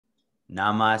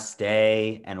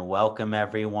Namaste and welcome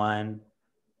everyone.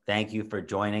 Thank you for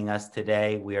joining us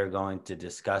today. We are going to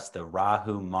discuss the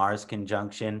Rahu-Mars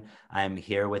conjunction. I'm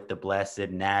here with the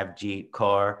blessed Navjeet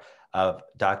Kaur of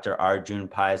Dr. Arjun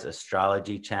Pai's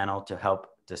Astrology channel to help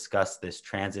discuss this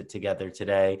transit together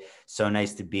today. So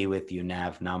nice to be with you,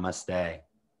 Nav. Namaste.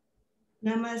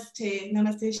 Namaste.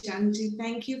 Namaste, Kṣaṇāti.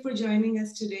 Thank you for joining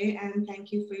us today and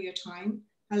thank you for your time.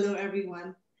 Hello,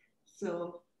 everyone.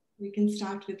 So we can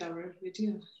start with our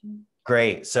video.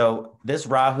 Great. So this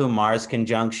Rahu-Mars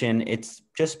conjunction, it's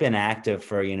just been active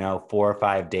for, 4 or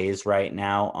 5 days right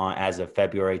now as of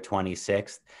February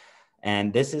 26th.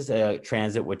 And this is a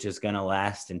transit which is going to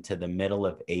last into the middle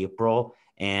of April.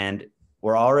 And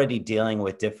we're already dealing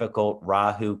with difficult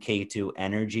Rahu-Ketu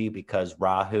energy because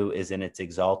Rahu is in its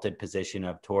exalted position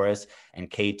of Taurus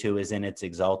and Ketu is in its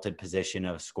exalted position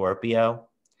of Scorpio.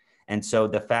 And so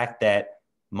the fact that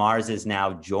Mars is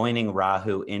now joining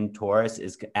Rahu in Taurus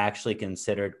is actually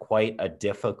considered quite a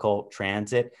difficult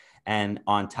transit. And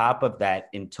on top of that,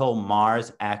 until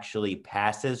Mars actually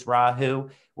passes Rahu,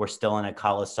 we're still in a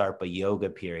Kalasarpa yoga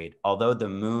period. Although the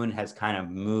moon has kind of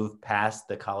moved past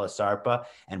the Kalasarpa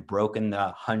and broken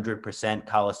the 100%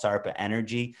 Kalasarpa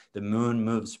energy, the moon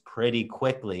moves pretty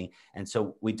quickly. And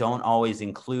so we don't always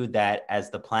include that as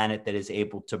the planet that is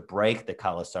able to break the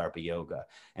Kalasarpa yoga.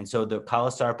 And so the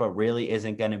Kalasarpa really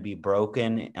isn't going to be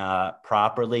broken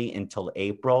properly until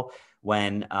April,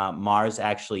 when Mars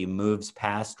actually moves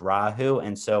past Rahu.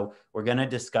 And so we're going to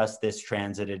discuss this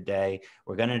transit today.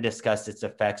 We're going to discuss its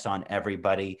effects on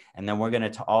everybody. And then we're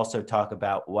going to also talk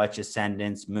about which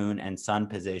ascendants, moon, and sun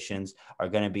positions are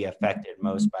going to be affected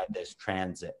most by this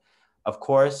transit. Of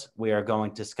course, we are going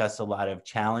to discuss a lot of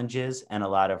challenges and a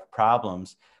lot of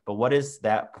problems, but what is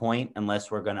that point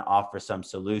unless we're going to offer some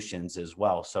solutions as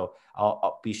well? So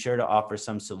I'll be sure to offer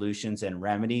some solutions and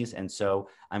remedies. And so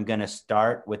I'm going to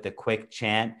start with a quick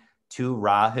chant to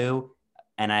Rahu.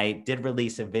 And I did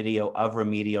release a video of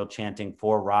remedial chanting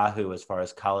for Rahu as far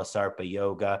as Kalasarpa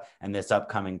yoga and this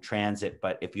upcoming transit.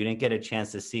 But if you didn't get a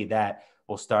chance to see that,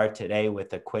 we'll start today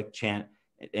with a quick chant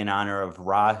in honor of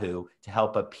Rahu to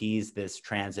help appease this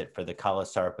transit for the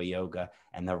Kalasarpa yoga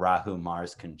and the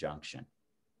Rahu-Mars conjunction.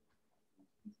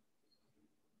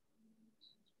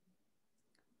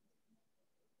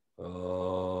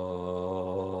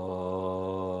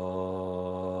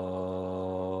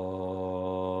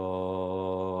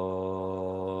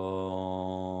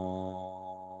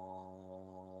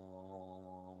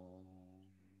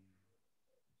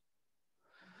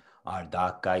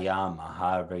 Ardakaya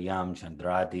Mahavrayam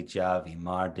Chandraditya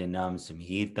Vimardinam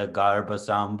Samhita Garbha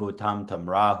Sambhutam Tam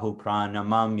Rahu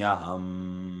Pranamam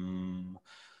Yaham.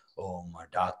 Om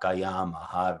Ardakaya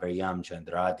Mahavrayam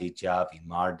Chandraditya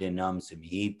Vimardinam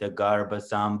Samhita Garbha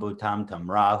Sambhutam Tam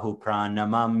Rahu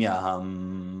Pranamam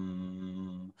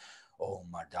Yaham.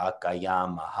 Om Ardakaya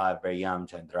Mahavrayam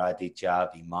Chandraditya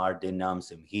Vimardinam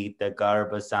Samhita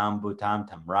Garbha Sambhutam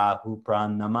Tam Rahu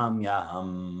Pranamam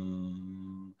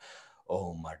Yaham.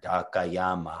 Om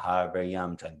Ardakaya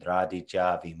Mahavrayam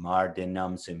Chandraditya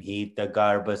Vimardinam Samhita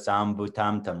Garbha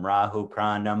Sambhutam Tam Rahu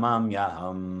Pranamam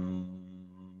Yaham.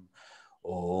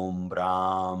 Om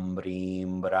Brahm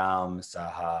Brim Brahm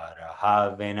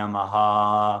Saharahave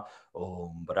Namaha.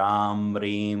 Om Brahm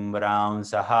Brim Brahm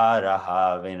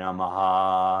Saharahave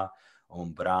Namaha.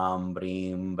 Om Brahm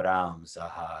Brim Brahm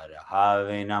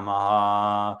Saharahave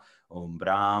Namaha. Om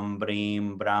Brahm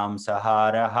Brim Brahm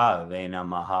Saharahave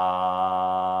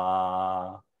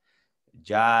Namaha.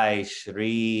 Jai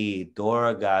Shri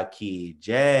Durga Ki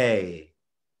Jai.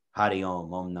 Hari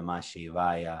Om Namah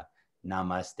Shivaya.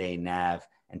 Namaste, Nav,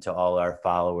 and to all our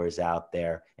followers out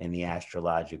there in the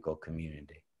astrological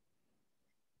community.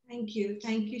 Thank you.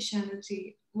 Thank you,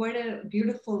 Kṣaṇāti. What a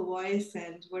beautiful voice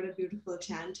and what a beautiful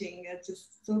chanting. It's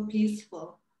just so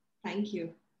peaceful. Thank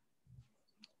you.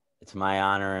 It's my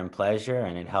honor and pleasure,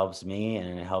 and it helps me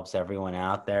and it helps everyone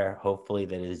out there, hopefully,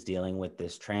 that is dealing with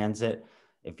this transit.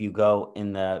 If you go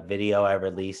in the video I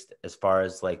released as far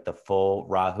as like the full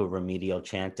Rahu remedial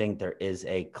chanting, there is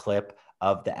a clip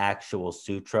of the actual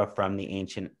sutra from the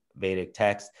ancient Vedic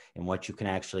text in which you can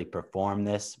actually perform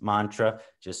this mantra,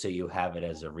 just so you have it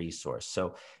as a resource.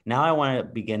 So now I want to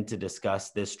begin to discuss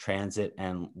this transit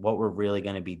and what we're really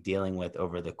going to be dealing with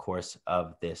over the course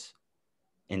of this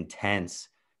intense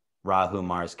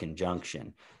Rahu-Mars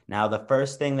conjunction. Now, the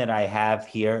first thing that I have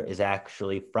here is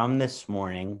actually from this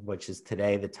morning, which is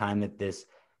today, the time that this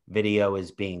video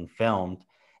is being filmed.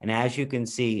 And as you can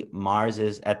see, Mars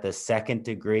is at the 2nd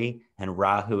degree and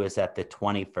Rahu is at the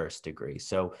 21st degree.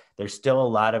 So there's still a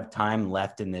lot of time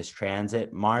left in this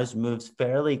transit. Mars moves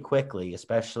fairly quickly,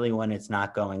 especially when it's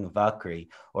not going Vakri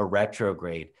or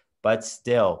retrograde. But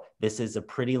still, this is a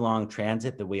pretty long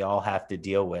transit that we all have to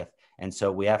deal with. And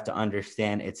so we have to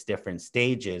understand its different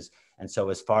stages. And so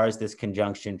as far as this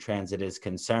conjunction transit is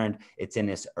concerned, it's in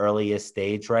its earliest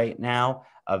stage right now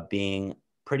of being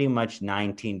pretty much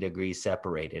 19 degrees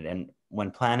separated. And when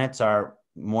planets are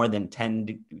more than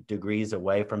 10 degrees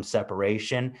away from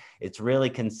separation, it's really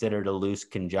considered a loose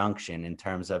conjunction in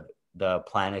terms of the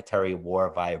planetary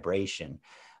war vibration.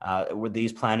 Where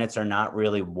these planets are not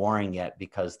really warring yet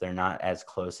because they're not as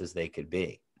close as they could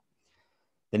be.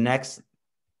 The next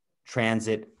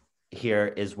transit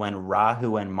here is when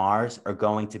Rahu and Mars are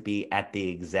going to be at the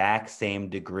exact same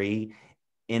degree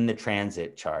in the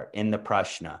transit chart, in the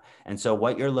Prashna. And so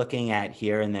what you're looking at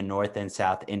here in the North and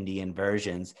South Indian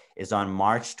versions is on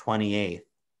March 28th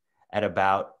at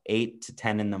about 8 to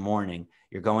 10 in the morning,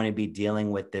 you're going to be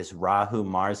dealing with this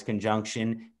Rahu-Mars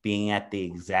conjunction being at the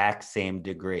exact same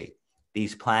degree.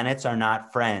 These planets are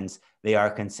not friends, they are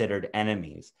considered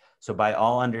enemies. So by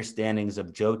all understandings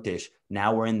of Jyotish,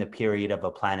 now we're in the period of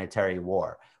a planetary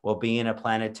war. We'll be in a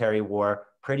planetary war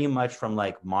pretty much from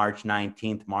like March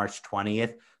 19th, March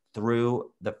 20th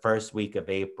through the first week of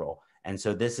April. And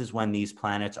so this is when these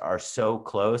planets are so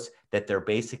close that they're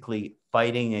basically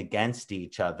fighting against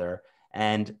each other.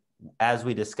 And as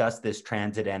we discuss this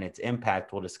transit and its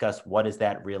impact, we'll discuss what does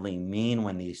that really mean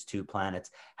when these two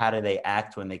planets, how do they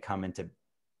act when they come into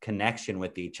connection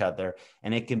with each other.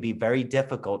 And it can be very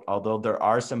difficult, although there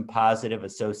are some positive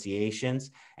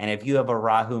associations. And if you have a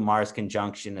Rahu-Mars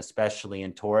conjunction, especially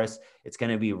in Taurus, it's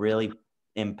going to be really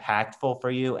impactful for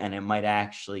you, and it might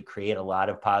actually create a lot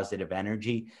of positive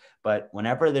energy. But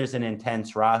whenever there's an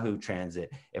intense Rahu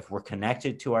transit, if we're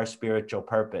connected to our spiritual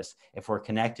purpose, if we're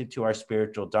connected to our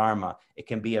spiritual dharma, it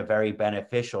can be a very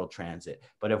beneficial transit.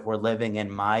 But if we're living in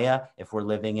Maya, if we're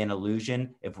living in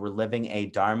illusion, if we're living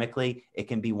adharmically, it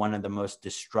can be one of the most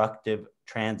destructive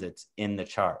transits in the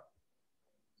chart.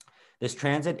 This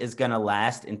transit is going to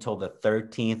last until the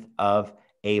 13th of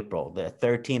April. The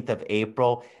 13th of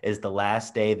April is the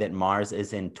last day that Mars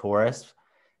is in Taurus.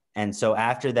 And so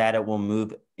after that, it will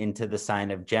move into the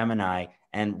sign of Gemini.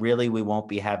 And really, we won't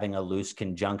be having a loose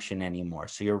conjunction anymore.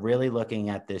 So you're really looking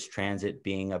at this transit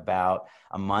being about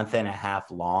a month and a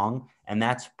half long. And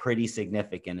that's pretty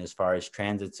significant as far as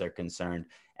transits are concerned.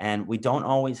 And we don't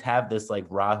always have this like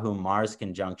Rahu-Mars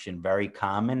conjunction very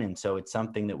common. And so it's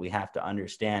something that we have to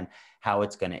understand how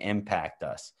it's going to impact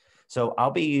us. So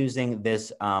I'll be using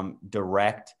this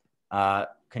direct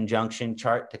conjunction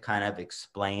chart to kind of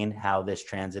explain how this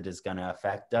transit is going to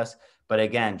affect us. But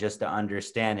again, just to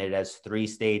understand, it has three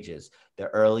stages. The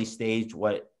early stage,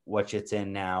 which it's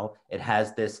in now, it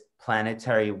has this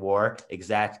planetary war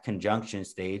exact conjunction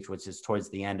stage, which is towards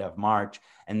the end of March.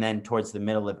 And then towards the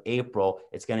middle of April,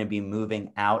 it's going to be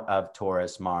moving out of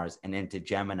Taurus Mars and into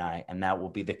Gemini. And that will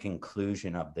be the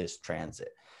conclusion of this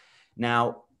transit.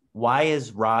 Now, why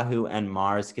is Rahu and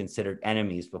Mars considered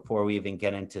enemies before we even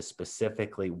get into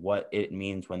specifically what it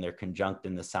means when they're conjunct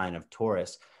in the sign of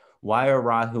Taurus? Why are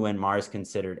Rahu and Mars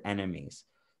considered enemies?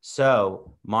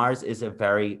 So Mars is a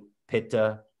very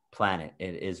Pitta planet.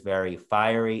 It is very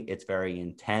fiery. It's very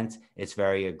intense. It's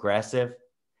very aggressive.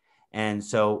 And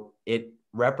so it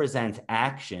represents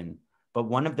action. But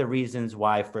one of the reasons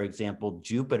why, for example,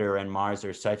 Jupiter and Mars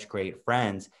are such great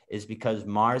friends is because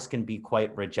Mars can be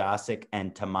quite rajasic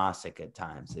and tamasic at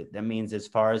times. That means as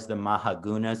far as the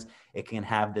Mahagunas, it can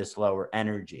have this lower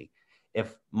energy.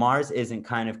 If Mars isn't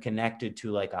kind of connected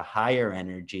to like a higher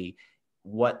energy,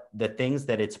 what the things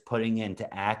that it's putting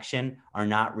into action are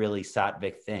not really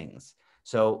sattvic things.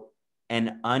 So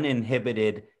an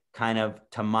uninhibited kind of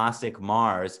tamasic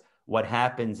Mars, what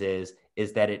happens is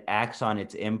that it acts on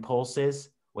its impulses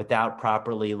without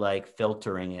properly like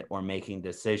filtering it or making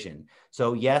decision.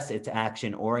 So yes, it's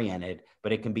action oriented,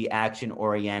 but it can be action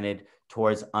oriented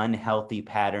towards unhealthy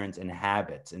patterns and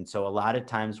habits. And so a lot of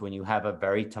times when you have a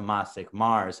very tamasic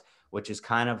Mars, which is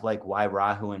kind of like why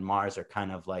Rahu and Mars are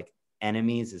kind of like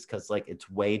enemies, is because like it's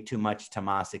way too much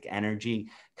tamasic energy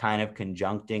kind of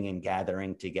conjuncting and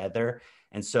gathering together.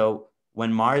 And so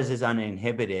when Mars is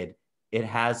uninhibited, it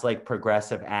has like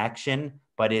progressive action,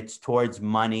 but it's towards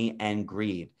money and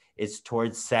greed. It's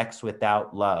towards sex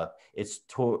without love. It's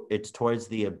towards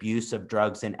the abuse of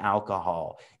drugs and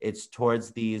alcohol. It's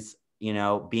towards these,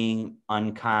 being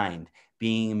unkind,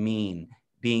 being mean,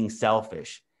 being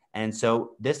selfish. And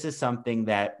so this is something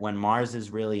that when Mars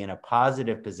is really in a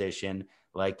positive position,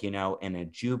 like, you know, in a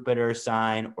Jupiter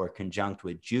sign or conjunct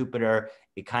with Jupiter,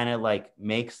 it kind of like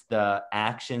makes the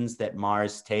actions that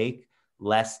Mars take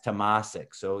less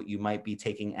tamasic. So you might be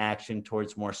taking action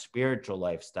towards more spiritual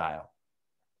lifestyle.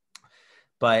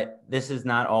 But this is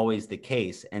not always the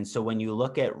case. And so when you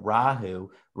look at Rahu,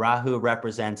 Rahu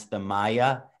represents the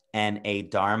Maya and a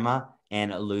Dharma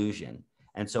and illusion.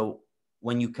 And so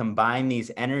when you combine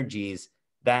these energies,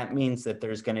 that means that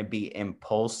there's going to be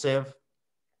impulsive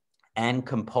and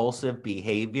compulsive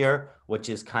behavior, which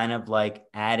is kind of like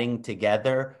adding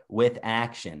together with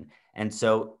action. And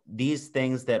so these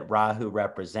things that Rahu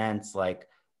represents, like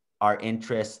our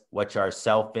interests, which are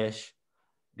selfish,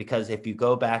 because if you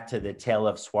go back to the tale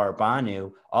of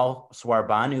Swarbanu, all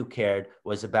Swarbanu cared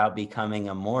was about becoming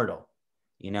immortal.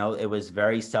 You know, it was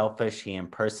very selfish. He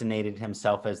impersonated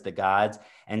himself as the gods.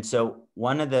 And so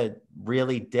one of the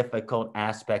really difficult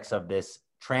aspects of this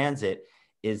transit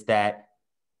is that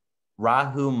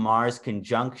Rahu Mars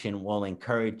conjunction will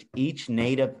encourage each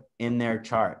native in their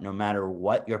chart, no matter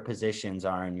what your positions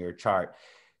are in your chart,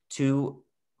 to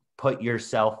put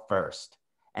yourself first.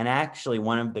 And actually,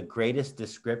 one of the greatest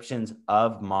descriptions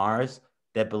of Mars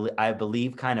that I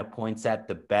believe kind of points at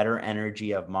the better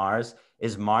energy of Mars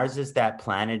is that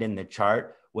planet in the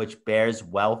chart which bears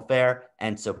welfare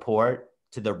and support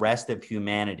to the rest of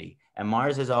humanity. And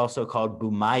Mars is also called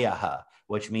Bhumayaha,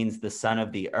 which means the son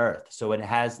of the earth. So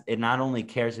it not only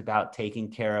cares about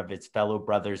taking care of its fellow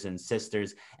brothers and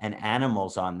sisters and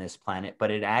animals on this planet,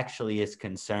 but it actually is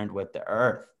concerned with the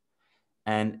earth.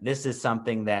 And this is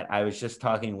something that I was just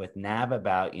talking with Nav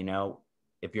about. You know,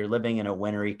 if you're living in a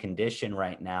wintry condition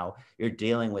right now, you're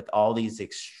dealing with all these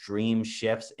extreme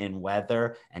shifts in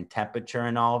weather and temperature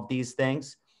and all of these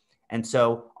things. And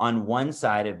so on one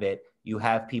side of it, you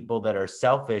have people that are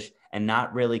selfish and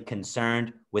not really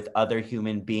concerned with other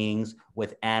human beings,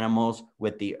 with animals,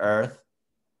 with the earth.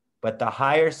 But the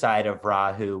higher side of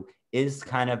Rahu is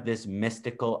kind of this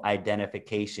mystical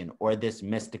identification or this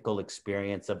mystical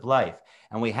experience of life.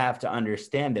 And we have to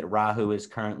understand that Rahu is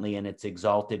currently in its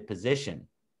exalted position.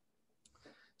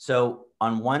 So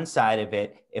on one side of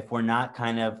it, if we're not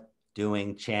kind of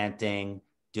doing chanting,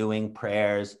 doing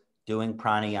prayers, doing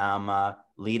pranayama,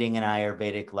 leading an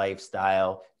Ayurvedic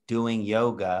lifestyle, doing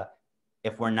yoga,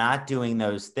 if we're not doing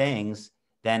those things,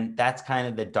 then that's kind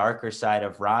of the darker side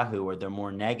of Rahu, or the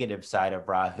more negative side of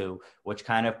Rahu, which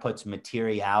kind of puts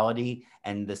materiality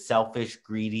and the selfish,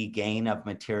 greedy gain of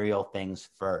material things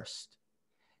first.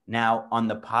 Now, on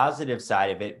the positive side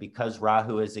of it, because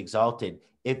Rahu is exalted,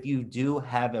 if you do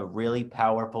have a really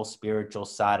powerful spiritual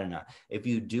sadhana, if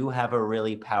you do have a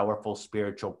really powerful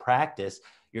spiritual practice,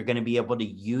 you're going to be able to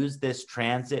use this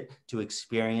transit to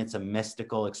experience a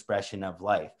mystical expression of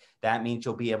life. That means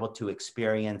you'll be able to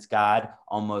experience God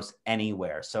almost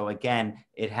anywhere. So again,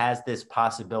 it has this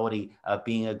possibility of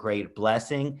being a great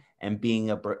blessing and being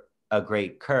a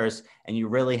great curse. And you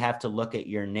really have to look at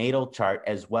your natal chart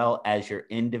as well as your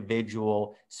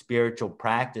individual spiritual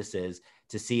practices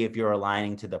to see if you're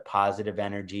aligning to the positive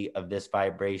energy of this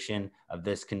vibration, of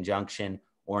this conjunction,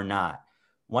 or not.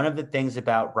 One of the things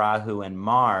about Rahu and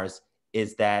Mars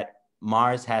is that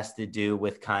Mars has to do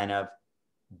with kind of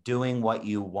doing what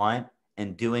you want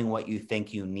and doing what you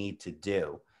think you need to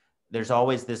do. There's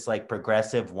always this like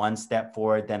progressive one step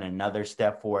forward, then another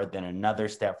step forward, then another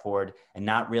step forward, and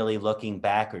not really looking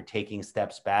back or taking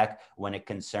steps back when it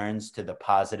concerns to the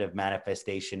positive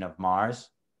manifestation of Mars.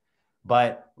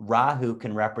 But Rahu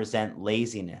can represent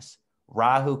laziness.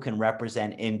 Rahu can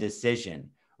represent indecision.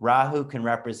 Rahu can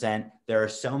represent, there are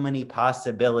so many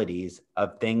possibilities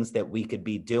of things that we could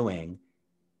be doing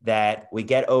that we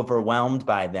get overwhelmed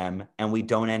by them and we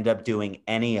don't end up doing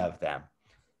any of them.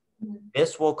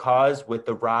 This will cause, with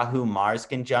the Rahu-Mars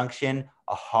conjunction,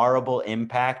 a horrible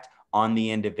impact on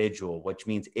the individual, which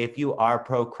means if you are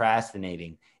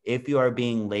procrastinating, if you are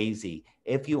being lazy,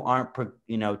 if you aren't,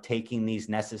 taking these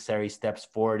necessary steps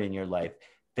forward in your life,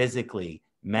 physically,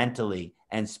 mentally,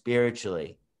 and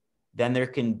spiritually, then there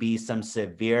can be some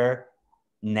severe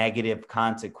negative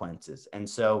consequences. And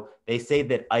so they say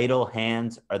that idle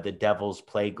hands are the devil's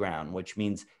playground, which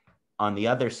means on the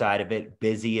other side of it,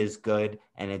 busy is good,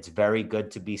 and it's very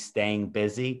good to be staying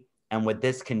busy. And with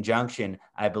this conjunction,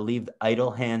 I believe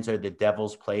idle hands are the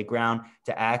devil's playground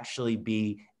to actually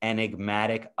be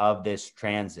enigmatic of this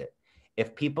transit.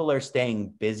 If people are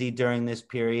staying busy during this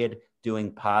period,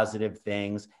 doing positive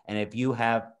things, and if you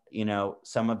have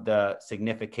some of the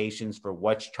significations for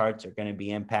which charts are going to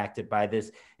be impacted by this,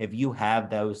 if you have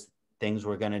those things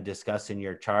we're going to discuss in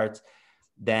your charts,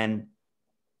 then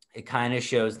it kind of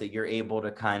shows that you're able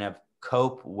to kind of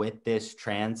cope with this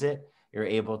transit. You're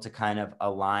able to kind of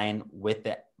align with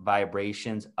the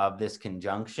vibrations of this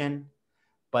conjunction.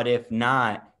 But if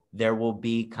not, there will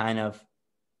be kind of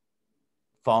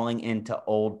falling into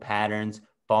old patterns,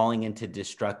 falling into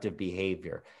destructive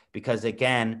behavior. Because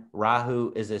again,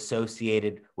 Rahu is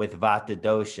associated with Vata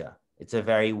dosha. It's a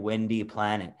very windy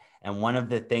planet. And one of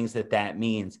the things that that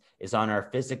means is on our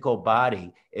physical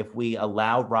body, if we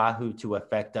allow Rahu to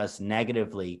affect us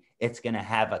negatively, it's going to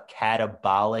have a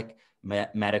catabolic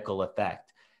medical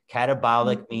effect.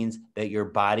 Catabolic means that your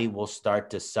body will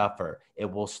start to suffer.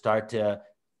 It will start to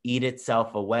eat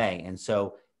itself away. And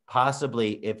so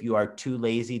possibly if you are too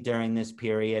lazy during this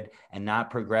period and not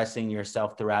progressing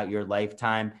yourself throughout your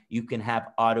lifetime, you can have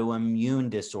autoimmune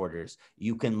disorders.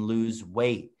 You can lose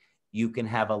weight. You can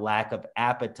have a lack of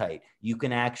appetite. You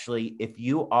can actually, if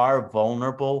you are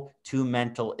vulnerable to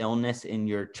mental illness in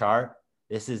your chart,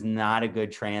 this is not a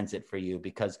good transit for you,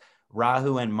 because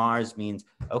Rahu and Mars means,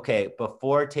 okay,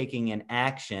 before taking an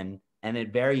action, and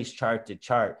it varies chart to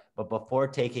chart, but before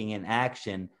taking an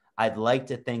action, I'd like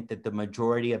to think that the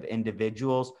majority of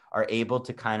individuals are able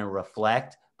to kind of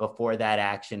reflect before that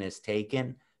action is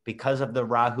taken. Because of the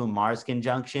Rahu-Mars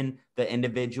conjunction, the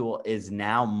individual is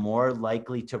now more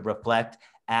likely to reflect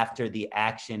after the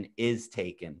action is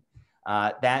taken.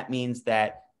 That means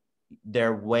that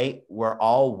we're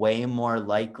all way more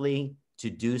likely to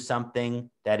do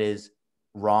something that is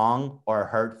wrong or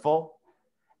hurtful.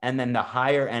 And then the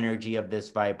higher energy of this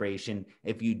vibration,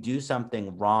 if you do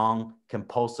something wrong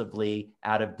compulsively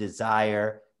out of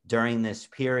desire during this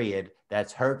period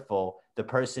that's hurtful, the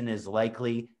person is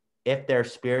likely, if they're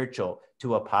spiritual,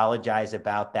 to apologize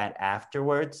about that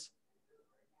afterwards.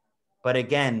 But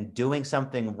again, doing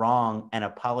something wrong and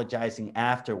apologizing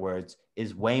afterwards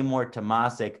is way more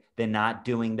tamasic than not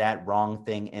doing that wrong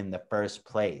thing in the first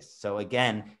place. So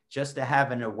again, just to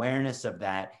have an awareness of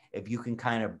that, if you can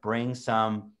kind of bring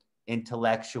some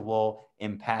intellectual,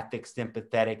 empathic,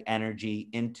 sympathetic energy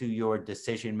into your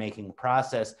decision-making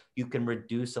process, you can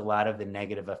reduce a lot of the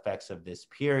negative effects of this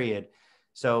period.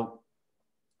 So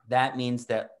that means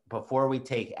that before we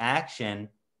take action,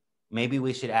 maybe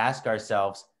we should ask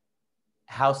ourselves,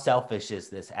 how selfish is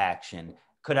this action?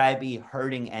 Could I be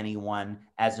hurting anyone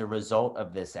as a result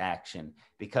of this action?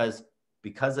 Because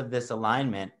of this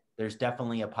alignment, there's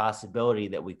definitely a possibility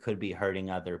that we could be hurting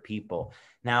other people.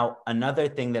 Now, another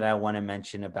thing that I want to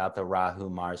mention about the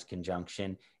Rahu-Mars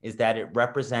conjunction is that it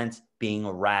represents being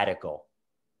radical.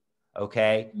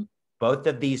 Okay? Both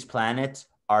of these planets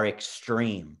are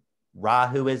extreme.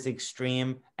 Rahu is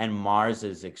extreme and Mars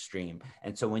is extreme.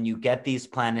 And so when you get these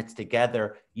planets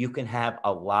together, you can have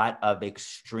a lot of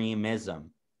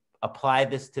extremism. Apply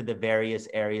this to the various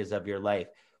areas of your life.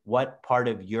 What part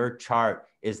of your chart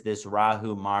is this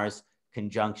Rahu-Mars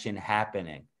conjunction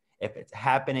happening? If it's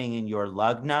happening in your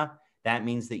Lagna, that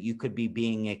means that you could be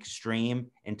being extreme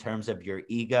in terms of your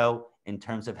ego, in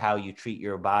terms of how you treat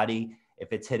your body.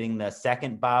 If it's hitting the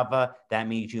second bhava, that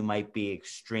means you might be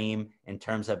extreme in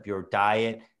terms of your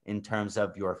diet, in terms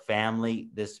of your family.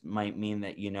 This might mean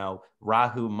that,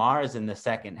 Rahu Mars in the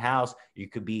second house, you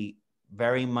could be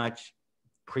very much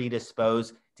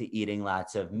predisposed to eating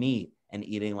lots of meat and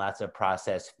eating lots of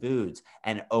processed foods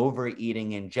and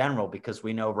overeating in general, because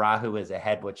we know Rahu is a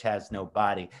head which has no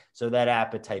body. So that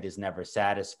appetite is never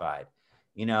satisfied.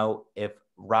 If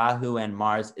Rahu and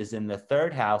Mars is in the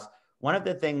third house, one of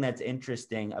the things that's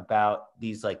interesting about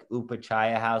these like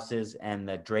Upachaya houses and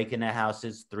the Drakana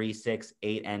houses, 3, 6,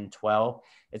 8, and 12,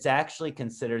 it's actually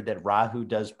considered that Rahu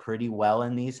does pretty well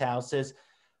in these houses.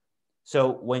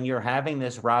 So when you're having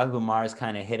this Rahu Mars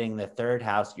kind of hitting the third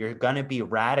house, you're going to be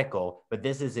radical, but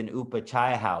this is an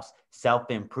Upachaya house,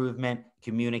 self-improvement,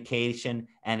 communication,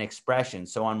 and expression.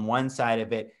 So on one side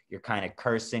of it, you're kind of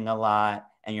cursing a lot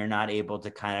and you're not able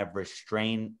to kind of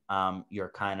restrain your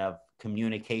kind of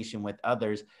communication with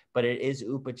others, but it is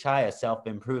Upachaya,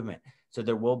 self-improvement. So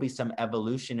there will be some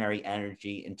evolutionary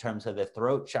energy in terms of the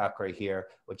throat chakra here,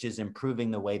 which is improving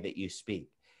the way that you speak.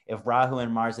 If Rahu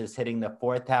and Mars is hitting the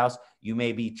fourth house, you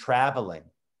may be traveling.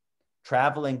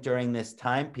 Traveling during this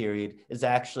time period is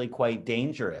actually quite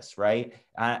dangerous, right?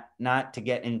 Not to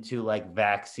get into like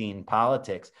vaccine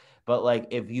politics, but like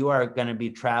if you are going to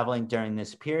be traveling during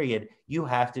this period, you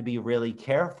have to be really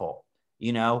careful,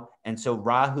 And so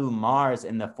Rahu Mars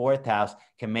in the fourth house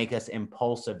can make us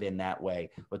impulsive in that way.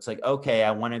 It's like, okay,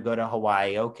 I want to go to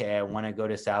Hawaii. Okay, I want to go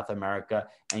to South America.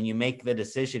 And you make the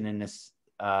decision in this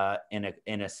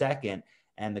in a second.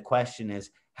 And the question is,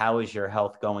 how is your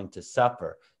health going to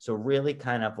suffer? So really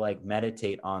kind of like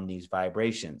meditate on these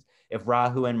vibrations. If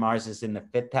Rahu and Mars is in the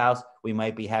fifth house, we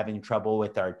might be having trouble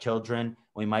with our children.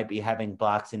 We might be having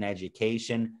blocks in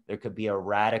education. There could be a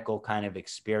radical kind of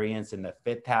experience in the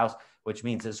fifth house. which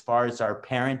means as far as our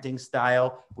parenting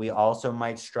style, we also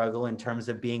might struggle in terms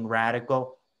of being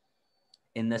radical.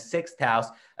 In the 6th house,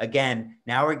 again,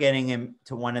 now we're getting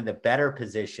into one of the better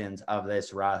positions of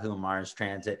this Rahu Mars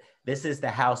transit. This is the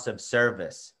house of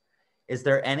service. Is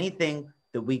there anything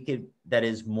that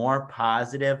is more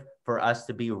positive for us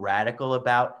to be radical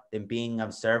about than being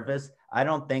of service? I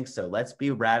don't think so. Let's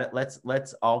be radical.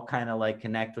 Let's all kind of like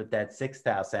connect with that 6th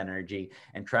house energy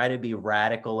and try to be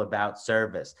radical about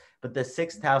service. But the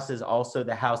 6th house is also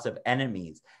the house of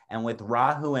enemies. And with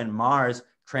Rahu and Mars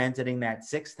transiting that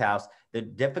 6th house, the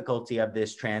difficulty of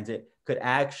this transit could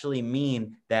actually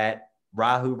mean that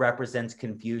Rahu represents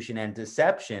confusion and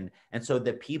deception. And so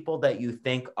the people that you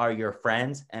think are your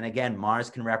friends, and again, Mars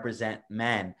can represent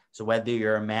men. So whether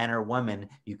you're a man or woman,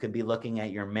 you could be looking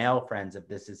at your male friends if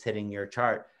this is hitting your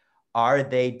chart. Are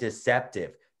they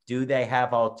deceptive? Do they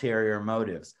have ulterior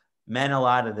motives? Men a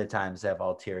lot of the times have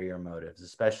ulterior motives,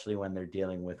 especially when they're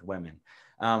dealing with women.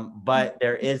 But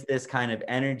there is this kind of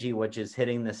energy which is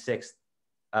hitting the 6th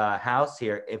house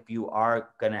here. If you are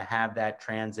going to have that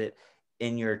transit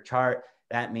in your chart,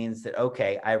 that means that,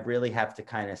 okay, I really have to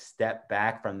kind of step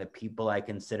back from the people I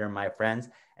consider my friends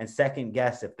and second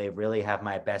guess if they really have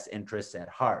my best interests at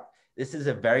heart. This is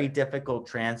a very difficult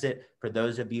transit for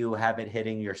those of you who have it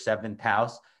hitting your 7th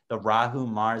house. The Rahu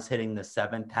Mars hitting the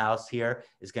 7th house here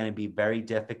is going to be very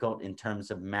difficult in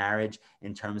terms of marriage,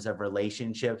 in terms of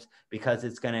relationships, because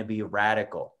it's going to be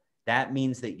radical. That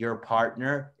means that your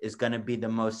partner is going to be the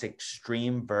most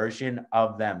extreme version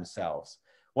of themselves.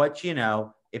 What,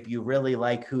 if you really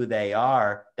like who they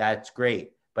are, that's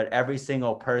great. But every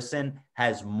single person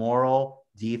has moral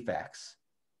defects.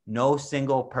 No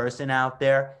single person out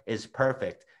there is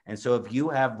perfect. And so if you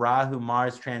have Rahu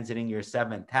Mars transiting your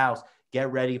 7th house,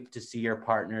 get ready to see your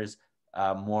partner's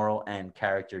moral and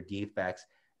character defects.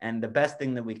 And the best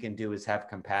thing that we can do is have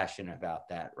compassion about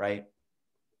that, right?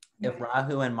 If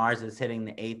Rahu and Mars is hitting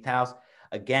the 8th house,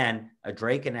 again, a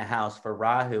Drake in a house for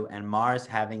Rahu and Mars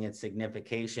having its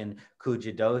signification,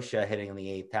 Kuja dosha hitting the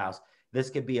 8th house. This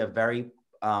could be a very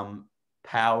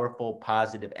powerful,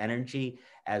 positive energy,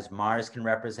 as Mars can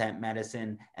represent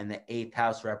medicine and the 8th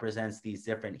house represents these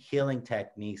different healing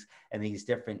techniques and these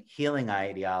different healing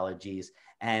ideologies.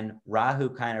 And Rahu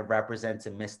kind of represents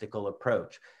a mystical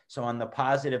approach. So on the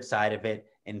positive side of it,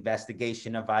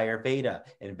 investigation of Ayurveda,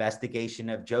 investigation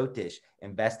of Jyotish,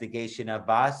 investigation of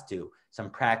Vastu, some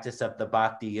practice of the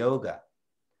Bhakti Yoga.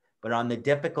 But on the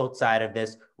difficult side of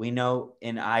this, we know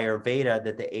in Ayurveda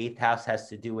that the 8th house has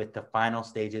to do with the final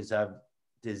stages of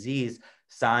disease,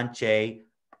 Sanchay,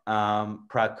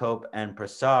 Prakop, and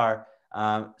Prasar.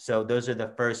 So those are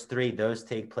the first 3. Those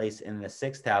take place in the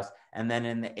 6th house. And then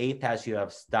in the 8th house, you have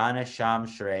Sthana,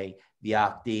 Shamshray,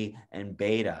 Vyakti, and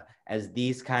Beta. As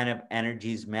these kind of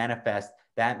energies manifest,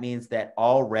 that means that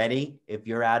already, if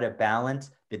you're out of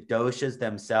balance, the doshas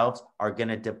themselves are going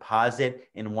to deposit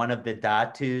in one of the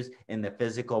dhatus in the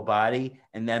physical body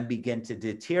and then begin to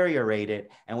deteriorate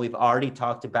it. And we've already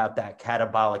talked about that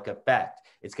catabolic effect.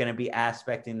 It's going to be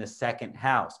aspecting the 2nd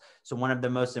house. So one of the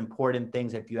most important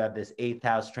things, if you have this 8th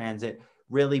house transit,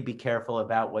 really be careful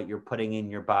about what you're putting in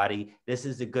your body. This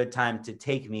is a good time to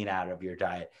take meat out of your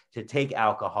diet, to take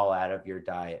alcohol out of your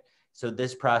diet. So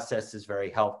this process is very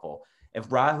helpful.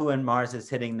 If Rahu and Mars is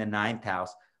hitting the 9th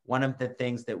house, one of the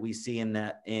things that we see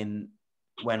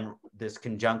when this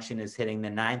conjunction is hitting the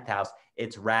 9th house,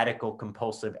 its radical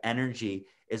compulsive energy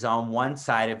is on one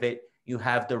side of it, you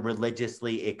have the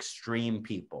religiously extreme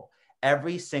people.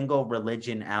 Every single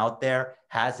religion out there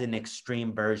has an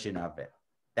extreme version of it.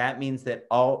 That means that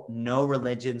no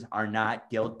religions are not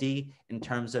guilty in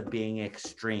terms of being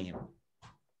extreme.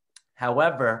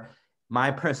 However, my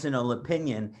personal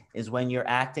opinion is when you're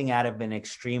acting out of an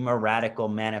extreme or radical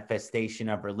manifestation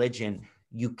of religion,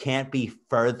 you can't be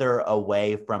further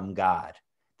away from God.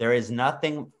 There is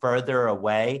nothing further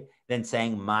away than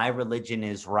saying my religion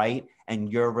is right and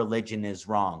your religion is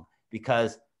wrong,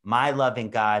 because my loving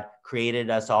God created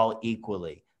us all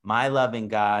equally. My loving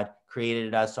God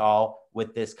created us all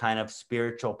with this kind of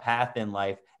spiritual path in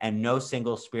life, and no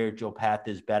single spiritual path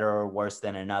is better or worse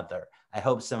than another. I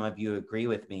hope some of you agree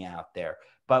with me out there.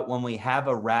 But when we have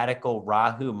a radical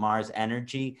Rahu Mars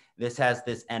energy, this has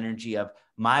this energy of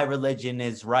my religion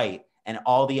is right and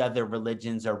all the other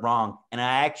religions are wrong. And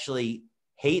I actually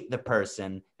hate the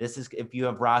person. This is, if you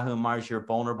have Rahu Mars, you're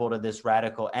vulnerable to this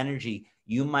radical energy.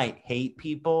 You might hate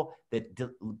people that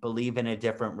believe in a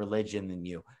different religion than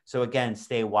you. So again,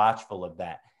 stay watchful of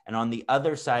that. And on the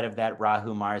other side of that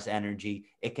Rahu Mars energy,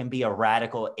 it can be a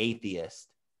radical atheist.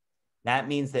 That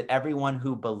means that everyone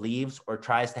who believes or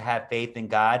tries to have faith in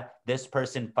God, this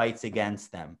person fights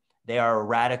against them. They are a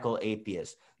radical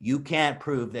atheist. You can't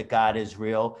prove that God is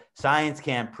real. Science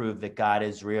can't prove that God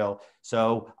is real.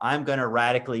 So I'm going to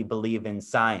radically believe in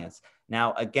science.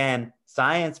 Now, again,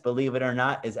 science, believe it or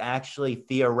not, is actually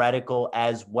theoretical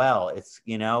as well. It's,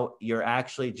 you know, you're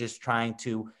actually just trying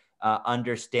to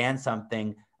understand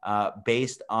something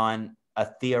based on a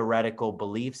theoretical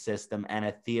belief system and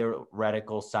a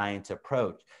theoretical science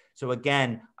approach. So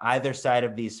again, either side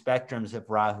of these spectrums, if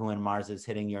Rahu and Mars is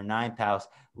hitting your 9th house,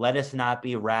 let us not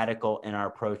be radical in our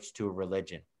approach to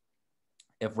religion.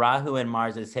 If Rahu and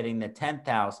Mars is hitting the 10th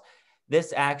house,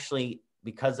 this actually,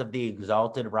 because of the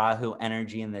exalted Rahu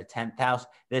energy in the 10th house,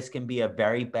 this can be a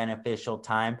very beneficial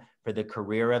time for the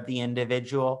career of the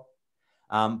individual.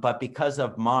 But because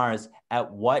of Mars,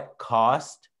 at what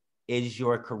cost is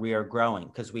your career growing?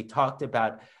 Because we talked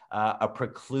about a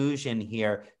preclusion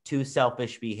here to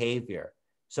selfish behavior.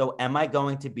 So am I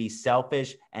going to be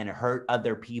selfish and hurt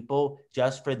other people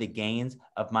just for the gains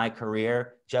of my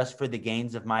career, just for the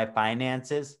gains of my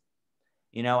finances?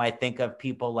 You know, I think of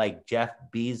people like Jeff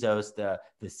Bezos, the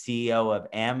CEO of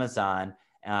Amazon,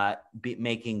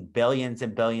 making billions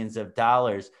and billions of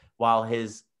dollars while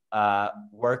his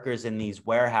workers in these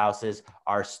warehouses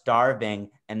are starving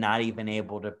and not even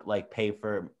able to like pay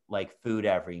for like food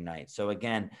every night. So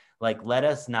again, like, let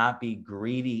us not be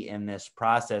greedy in this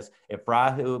process. If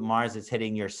Rahu Mars is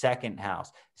hitting your 2nd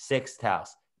house, 6th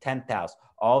house, 10th house,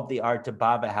 all of the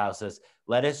Artabhava houses,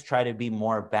 let us try to be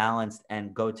more balanced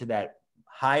and go to that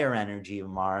higher energy of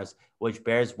Mars, which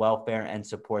bears welfare and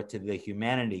support to the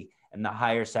humanity, and the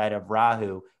higher side of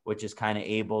Rahu, which is kind of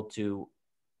able to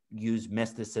use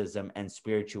mysticism and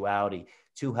spirituality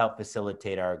to help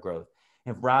facilitate our growth.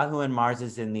 If Rahu and Mars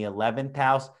is in the 11th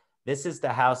house, this is the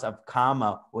house of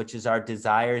Kama, which is our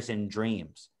desires and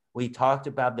dreams. We talked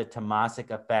about the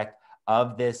tamasic effect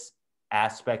of this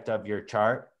aspect of your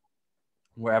chart,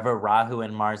 wherever Rahu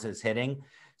and Mars is hitting.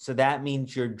 So that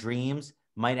means your dreams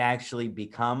might actually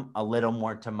become a little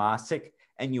more tamasic,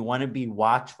 and you want to be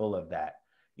watchful of that.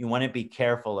 You want to be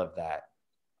careful of that.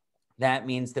 That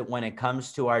means that when it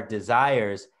comes to our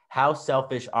desires, how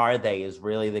selfish are they is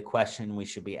really the question we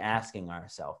should be asking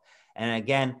ourselves. And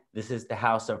again, this is the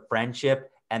house of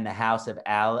friendship and the house of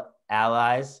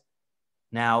allies.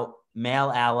 Now,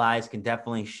 male allies can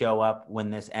definitely show up when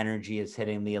this energy is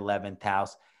hitting the 11th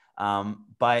house.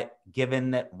 But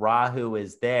given that Rahu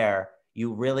is there,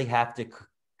 you really have to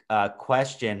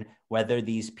question whether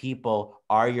these people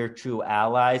are your true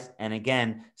allies. And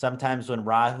again, sometimes when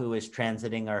Rahu is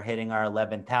transiting or hitting our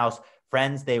 11th house,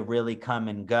 friends, they really come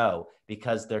and go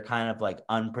because they're kind of like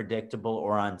unpredictable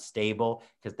or unstable,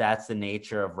 because that's the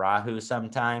nature of Rahu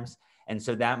sometimes. And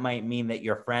so that might mean that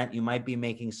your friend, you might be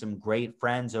making some great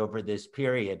friends over this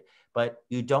period, but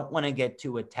you don't want to get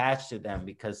too attached to them,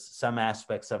 because some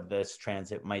aspects of this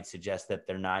transit might suggest that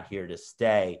they're not here to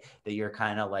stay, that you're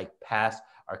kind of like past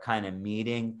are kind of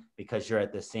meeting because you're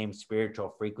at the same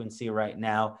spiritual frequency right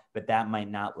now, but that might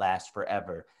not last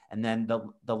forever. And then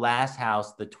the last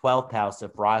house, the 12th house,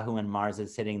 if Rahu and Mars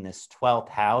is hitting this 12th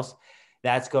house,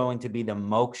 that's going to be the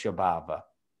Moksha Bhava.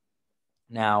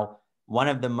 Now, one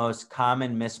of the most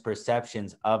common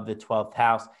misperceptions of the 12th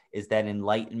house is that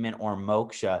enlightenment or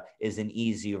moksha is an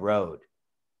easy road.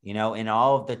 You know, in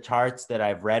all of the charts that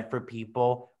I've read for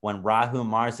people, when Rahu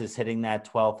Mars is hitting that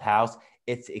 12th house,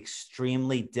 it's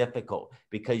extremely difficult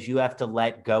because you have to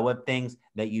let go of things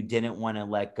that you didn't want to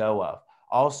let go of.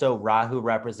 Also, Rahu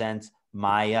represents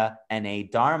Maya and a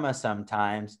Dharma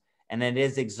sometimes, and it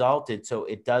is exalted. So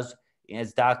it does,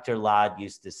 as Dr. Lad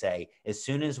used to say, as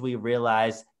soon as we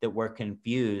realize that we're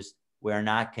confused, we're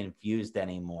not confused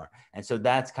anymore. And so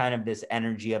that's kind of this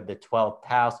energy of the 12th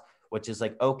house, which is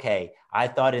like, okay, I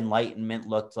thought enlightenment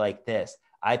looked like this.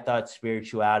 I thought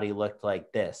spirituality looked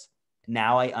like this.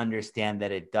 Now I understand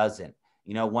that it doesn't.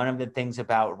 You know, one of the things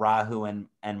about Rahu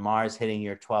and Mars hitting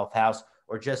your 12th house,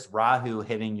 or just Rahu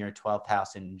hitting your 12th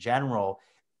house in general,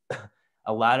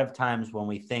 a lot of times when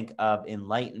we think of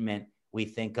enlightenment, we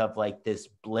think of like this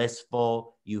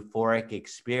blissful, euphoric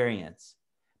experience.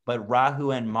 But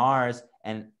Rahu and Mars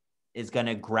is going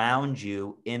to ground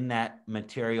you in that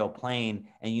material plane,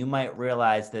 and you might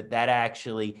realize that that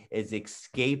actually is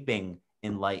escaping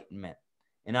enlightenment.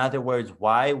 In other words,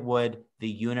 why would the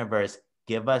universe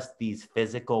give us these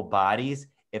physical bodies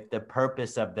if the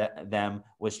purpose of them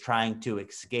was trying to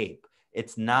escape?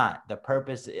 It's not. The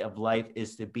purpose of life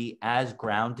is to be as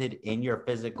grounded in your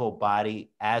physical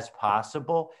body as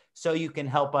possible so you can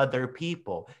help other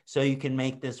people, so you can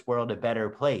make this world a better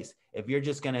place. If you're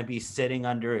just going to be sitting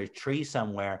under a tree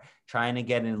somewhere trying to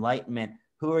get enlightenment,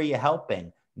 who are you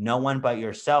helping? No one but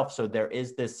yourself. So there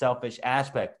is this selfish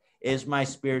aspect. Is my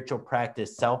spiritual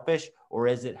practice selfish, or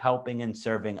is it helping and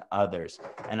serving others?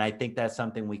 And I think that's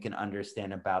something we can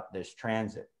understand about this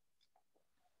transit.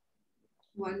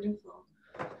 Wonderful.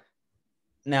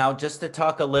 Now, just to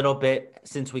talk a little bit,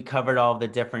 since we covered all the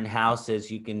different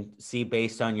houses, you can see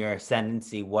based on your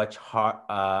ascendancy which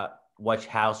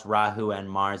house Rahu and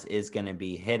Mars is going to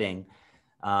be hitting.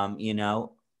 You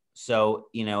know, so,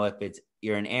 you know, if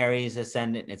you're an Aries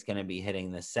ascendant, it's going to be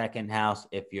hitting the second house.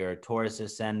 If you're a Taurus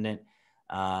ascendant,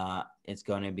 it's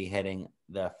going to be hitting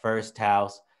the first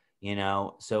house, you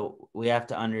know. So we have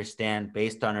to understand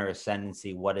based on our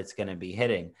ascendancy what it's going to be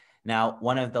hitting. Now,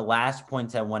 one of the last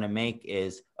points I want to make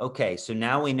is, okay, so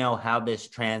now we know how this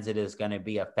transit is going to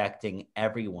be affecting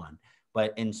everyone,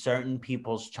 but in certain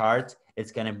people's charts,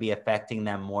 it's going to be affecting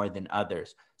them more than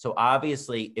others. So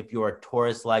obviously, if you're a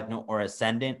Taurus Lagna or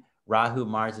ascendant, Rahu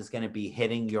Mars is going to be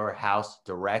hitting your house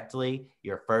directly,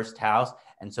 your first house.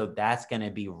 And so that's going to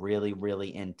be really,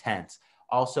 really intense.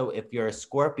 Also, if you're a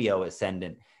Scorpio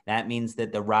ascendant, that means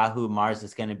that the Rahu Mars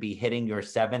is going to be hitting your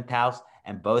seventh house,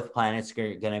 and both planets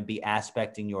are going to be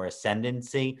aspecting your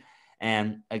ascendancy.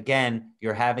 And again,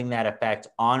 you're having that effect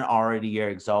on already your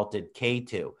exalted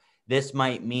Ketu. This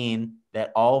might mean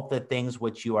that all of the things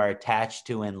which you are attached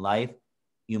to in life,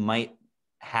 you might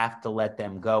have to let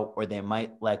them go, or they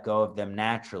might let go of them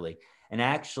naturally. And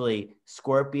actually,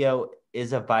 Scorpio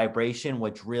is a vibration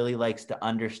which really likes to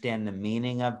understand the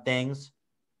meaning of things.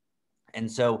 And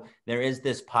so there is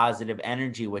this positive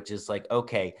energy, which is like,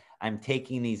 okay, I'm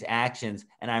taking these actions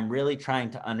and I'm really trying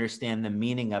to understand the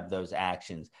meaning of those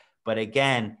actions. But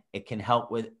again, it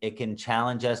can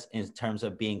challenge us in terms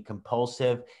of being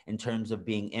compulsive, in terms of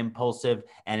being impulsive,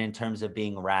 and in terms of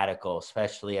being radical,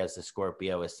 especially as the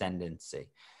Scorpio ascendancy.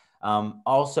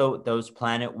 Also, those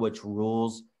planet which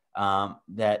rules,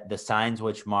 that the signs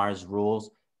which Mars rules,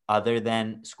 other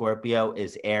than Scorpio,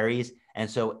 is Aries. And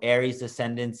so Aries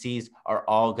ascendancies are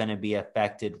all going to be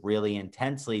affected really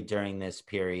intensely during this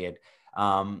period.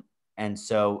 And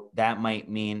so that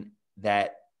might mean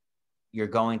that you're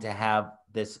going to have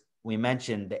this, we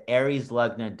mentioned the Aries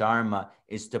Lagna Dharma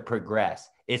is to progress,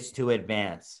 it's to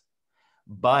advance.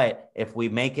 But if we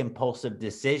make impulsive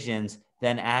decisions,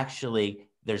 then actually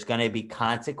there's going to be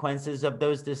consequences of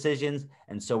those decisions.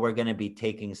 And so we're going to be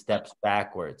taking steps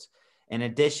backwards. In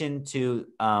addition to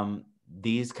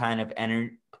these kind of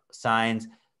signs,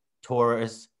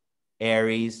 Taurus,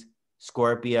 Aries,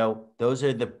 Scorpio, those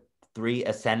are the three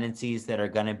ascendancies that are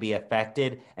going to be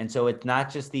affected. And so it's not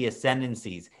just the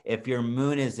ascendancies. If your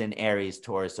moon is in Aries,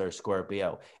 Taurus, or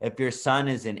Scorpio, if your sun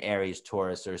is in Aries,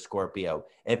 Taurus, or Scorpio,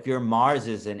 if your Mars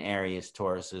is in Aries,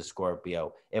 Taurus, or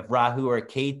Scorpio, if Rahu or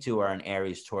Ketu are in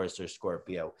Aries, Taurus, or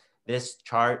Scorpio, this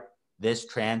chart, this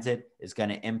transit is going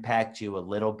to impact you a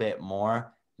little bit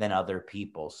more than other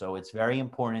people. So it's very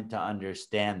important to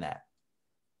understand that.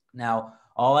 Now,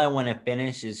 all I want to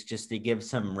finish is just to give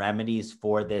some remedies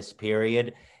for this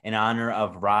period. In honor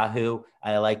of Rahu,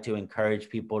 I like to encourage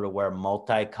people to wear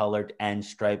multicolored and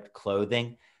striped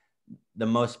clothing. The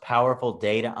most powerful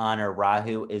day to honor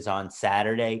Rahu is on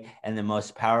Saturday, and the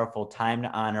most powerful time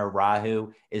to honor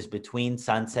Rahu is between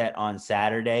sunset on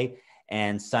Saturday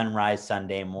and sunrise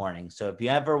Sunday morning. So if you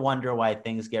ever wonder why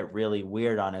things get really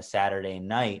weird on a Saturday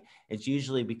night, it's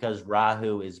usually because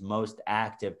Rahu is most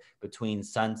active between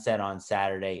sunset on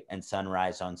Saturday and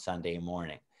sunrise on Sunday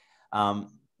morning.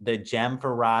 The gem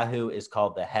for Rahu is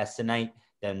called the Kṣaṇāti.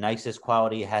 The nicest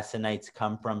quality Kṣaṇāti's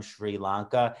come from Sri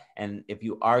Lanka. And if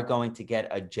you are going to get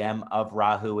a gem of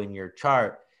Rahu in your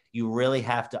chart, you really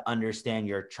have to understand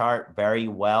your chart very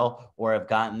well, or have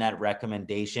gotten that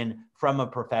recommendation from a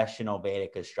professional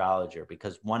Vedic astrologer.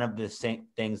 Because one of the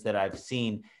things that I've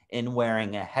seen in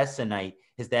wearing a Kṣaṇāti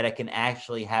is that it can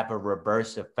actually have a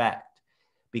reverse effect,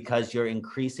 because you're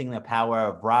increasing the power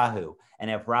of Rahu.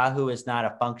 And if Rahu is not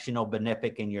a functional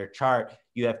benefic in your chart,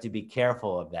 you have to be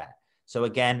careful of that. So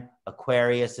again,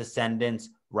 Aquarius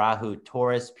ascendants, Rahu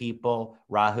Taurus people,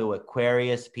 Rahu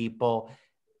Aquarius people,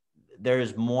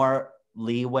 there's more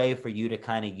leeway for you to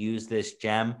kind of use this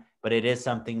gem, but it is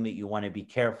something that you want to be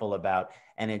careful about.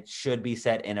 And it should be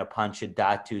set in a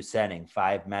Panchadhatu setting,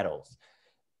 5 metals.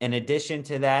 In addition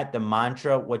to that, the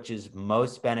mantra which is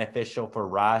most beneficial for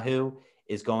Rahu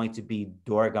is going to be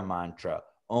Durga mantra.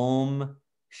 Om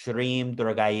Shrim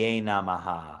Durgaye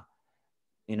Namaha.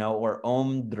 Or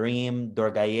Om Dream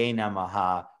Durgaye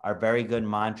Namaha are very good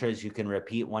mantras. You can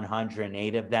repeat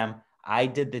 108 of them. I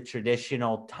did the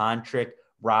traditional tantric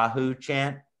Rahu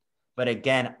chant, But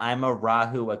again, I'm a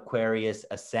Rahu Aquarius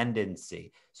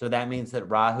ascendancy. So that means that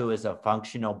Rahu is a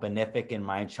functional benefic in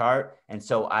my chart. And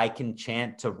so I can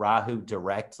chant to Rahu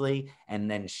directly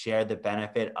and then share the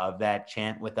benefit of that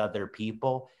chant with other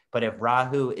people. But if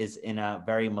Rahu is in a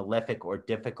very malefic or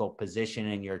difficult position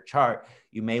in your chart,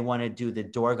 you may want to do the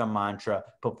Durga mantra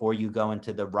before you go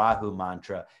into the Rahu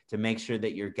mantra to make sure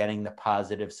that you're getting the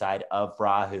positive side of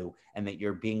Rahu and that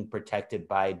you're being protected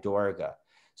by Durga.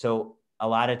 So a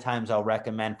lot of times I'll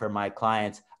recommend for my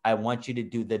clients, I want you to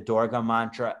do the Durga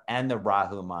mantra and the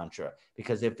Rahu mantra,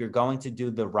 because if you're going to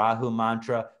do the Rahu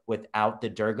mantra without the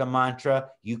Durga mantra,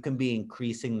 you can be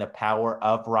increasing the power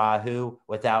of Rahu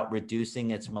without reducing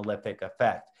its malefic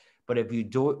effect. But if you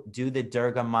do the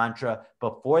Durga mantra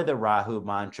before the Rahu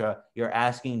mantra, you're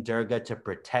asking Durga to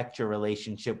protect your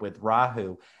relationship with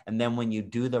Rahu. And then when you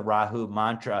do the Rahu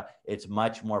mantra, it's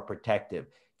much more protective.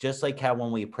 Just like how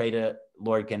when we pray to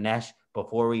Lord Ganesh,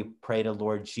 before we pray to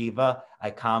Lord Shiva,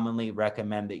 I commonly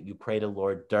recommend that you pray to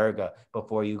Lord Durga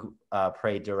before you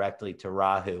pray directly to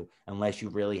Rahu, unless you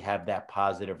really have that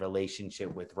positive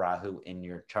relationship with Rahu in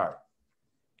your chart.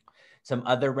 Some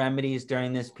other remedies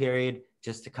during this period,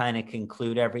 just to kind of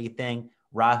conclude everything.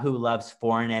 Rahu loves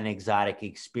foreign and exotic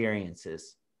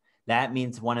experiences. That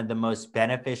means one of the most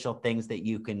beneficial things that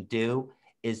you can do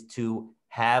is to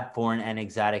have foreign and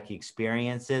exotic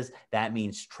experiences. That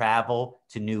means travel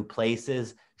to new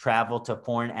places, travel to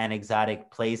foreign and exotic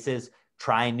places,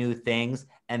 try new things,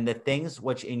 and the things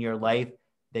which in your life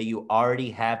that you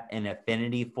already have an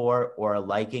affinity for or a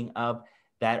liking of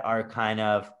that are kind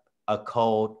of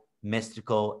occult,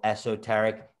 mystical,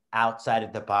 esoteric, outside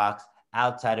of the box,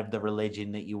 outside of the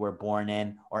religion that you were born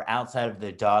in, or outside of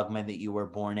the dogma that you were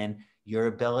born in. Your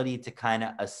ability to kind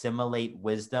of assimilate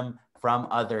wisdom from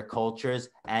other cultures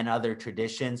and other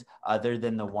traditions other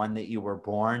than the one that you were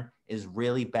born is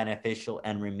really beneficial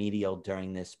and remedial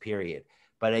during this period.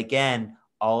 But again,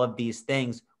 all of these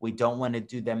things, we don't want to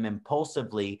do them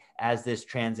impulsively, as this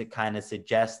transit kind of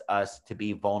suggests us to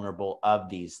be vulnerable of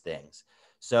these things.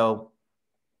 So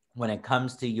when it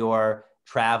comes to your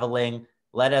traveling,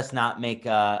 let us not make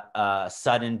a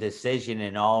sudden decision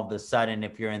and all of a sudden,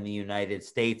 if you're in the United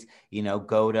States,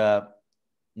 go to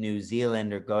New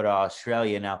Zealand or go to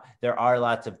Australia. Now, there are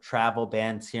lots of travel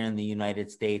bans here in the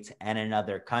United States and in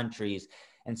other countries.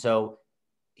 And so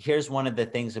here's one of the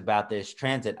things about this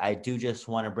transit. I do just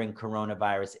want to bring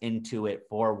coronavirus into it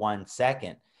for 1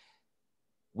 second.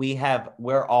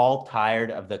 We're all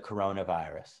tired of the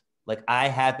coronavirus. Like, I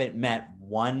haven't met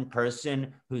one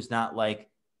person who's not like,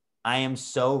 I am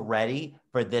so ready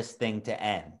for this thing to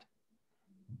end.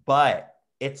 But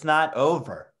it's not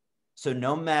over. So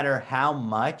no matter how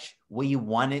much we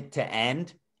want it to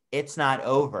end, it's not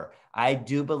over. I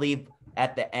do believe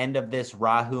at the end of this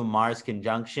Rahu-Mars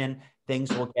conjunction,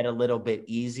 things will get a little bit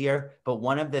easier. But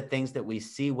one of the things that we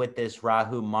see with this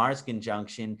Rahu-Mars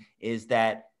conjunction is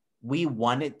that we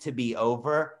want it to be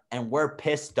over and we're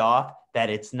pissed off that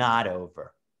it's not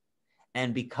over.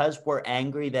 And because we're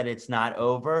angry that it's not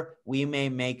over, we may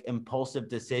make impulsive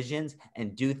decisions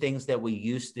and do things that we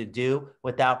used to do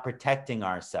without protecting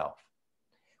ourselves.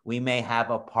 We may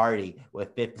have a party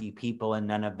with 50 people and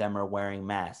none of them are wearing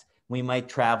masks. We might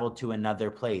travel to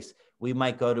another place. We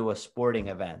might go to a sporting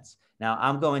event. Now,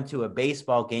 I'm going to a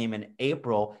baseball game in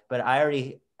April, but I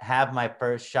already have my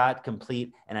first shot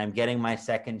complete and I'm getting my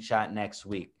second shot next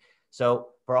week. So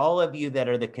for all of you that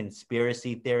are the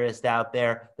conspiracy theorists out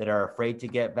there that are afraid to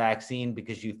get vaccine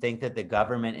because you think that the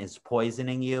government is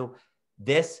poisoning you,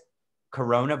 this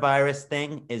coronavirus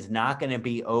thing is not going to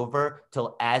be over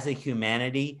till, as a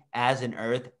humanity, as an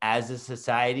earth, as a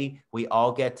society, we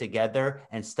all get together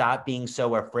and stop being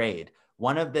so afraid.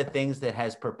 One of the things that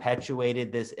has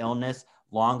perpetuated this illness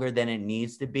longer than it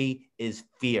needs to be is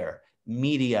fear.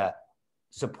 Media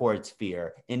supports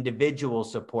fear.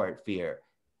 Individuals support fear.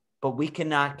 But we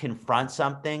cannot confront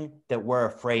something that we're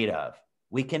afraid of.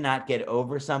 We cannot get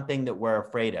over something that we're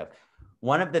afraid of.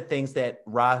 One of the things that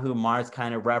Rahu Mars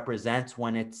kind of represents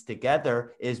when it's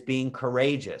together is being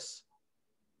courageous.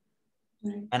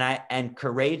 Right. And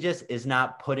courageous is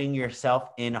not putting yourself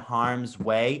in harm's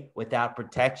way without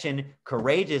protection.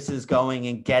 Courageous is going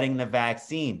and getting the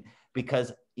vaccine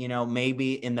because,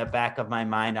 maybe in the back of my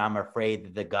mind, I'm afraid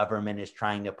that the government is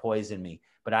trying to poison me.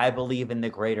 But I believe in the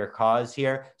greater cause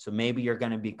here. So maybe you're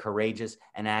going to be courageous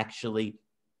and actually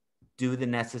do the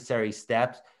necessary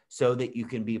steps so that you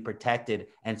can be protected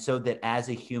and so that as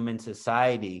a human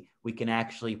society, we can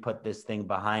actually put this thing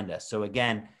behind us. So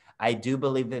again, I do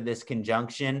believe that this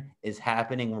conjunction is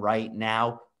happening right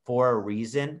now for a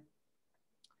reason.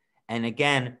 And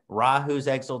again, Rahu's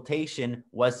exaltation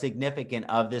was significant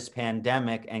of this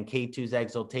pandemic, and Ketu's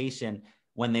exaltation,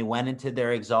 when they went into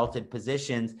their exalted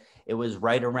positions, it was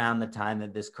right around the time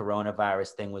that this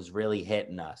coronavirus thing was really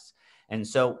hitting us. And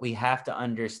so we have to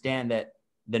understand that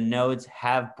the nodes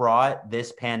have brought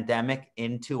this pandemic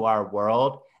into our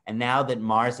world. And now that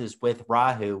Mars is with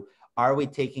Rahu, are we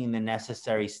taking the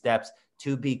necessary steps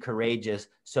to be courageous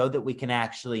so that we can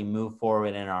actually move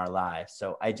forward in our lives?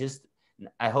 So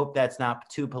I hope that's not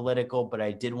too political, but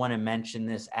I did want to mention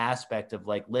this aspect of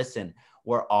like, listen,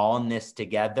 we're all in this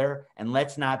together, and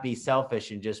let's not be selfish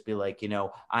and just be like,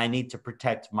 I need to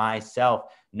protect myself.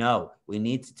 No, we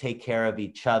need to take care of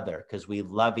each other because we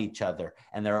love each other.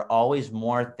 And there are always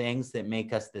more things that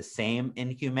make us the same in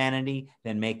humanity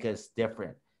than make us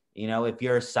different. If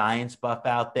you're a science buff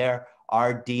out there,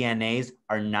 our DNAs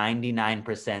are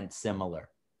 99% similar.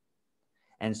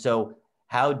 And so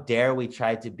how dare we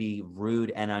try to be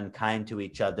rude and unkind to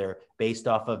each other based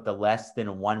off of the less than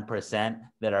 1%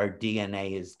 that our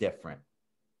DNA is different?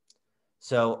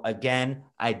 So again,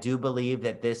 I do believe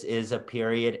that this is a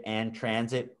period and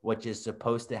transit which is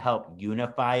supposed to help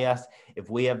unify us if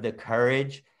we have the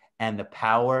courage and the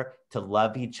power to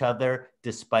love each other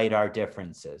despite our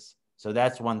differences. So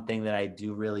that's one thing that I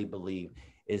do really believe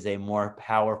is a more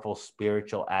powerful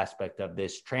spiritual aspect of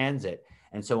this transit.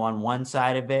 And so on one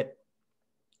side of it,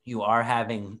 you are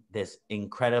having this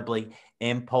incredibly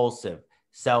impulsive,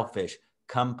 selfish,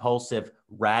 compulsive,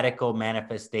 radical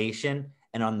manifestation.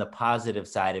 And on the positive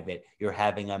side of it, you're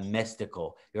having a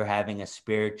mystical, you're having a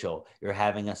spiritual, you're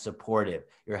having a supportive,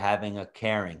 you're having a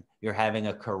caring, you're having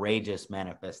a courageous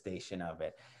manifestation of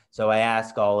it. So I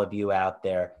ask all of you out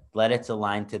there, let it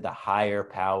align to the higher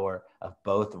power of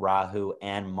both Rahu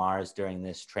and Mars during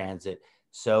this transit,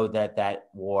 so that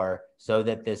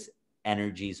this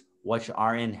energies, which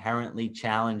are inherently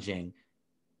challenging,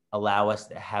 allow us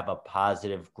to have a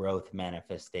positive growth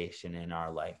manifestation in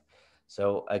our life.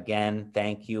 So again,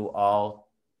 thank you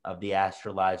all of the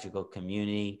astrological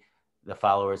community, the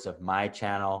followers of my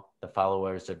channel, the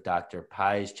followers of Dr.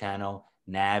 Pai's channel,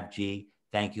 Navjeet.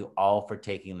 Thank you all for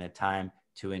taking the time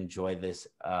to enjoy this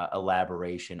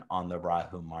elaboration on the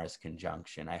Rahu-Mars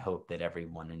conjunction. I hope that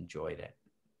everyone enjoyed it.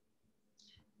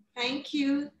 Thank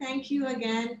you. Thank you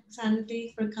again,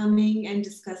 Ksanati, for coming and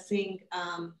discussing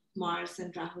Mars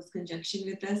and Rahu's conjunction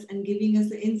with us and giving us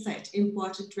the insight,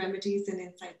 important remedies and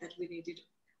insight that we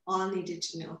all needed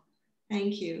to know.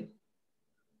 Thank you.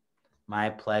 My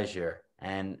pleasure.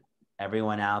 And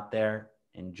everyone out there,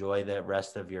 enjoy the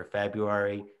rest of your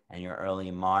February and your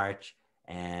early March.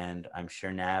 And I'm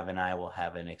sure Nav and I will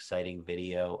have an exciting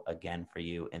video again for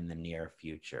you in the near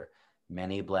future.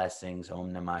 Many blessings.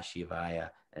 Om Namah Shivaya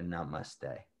and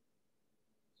Namaste.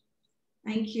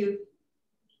 Thank you.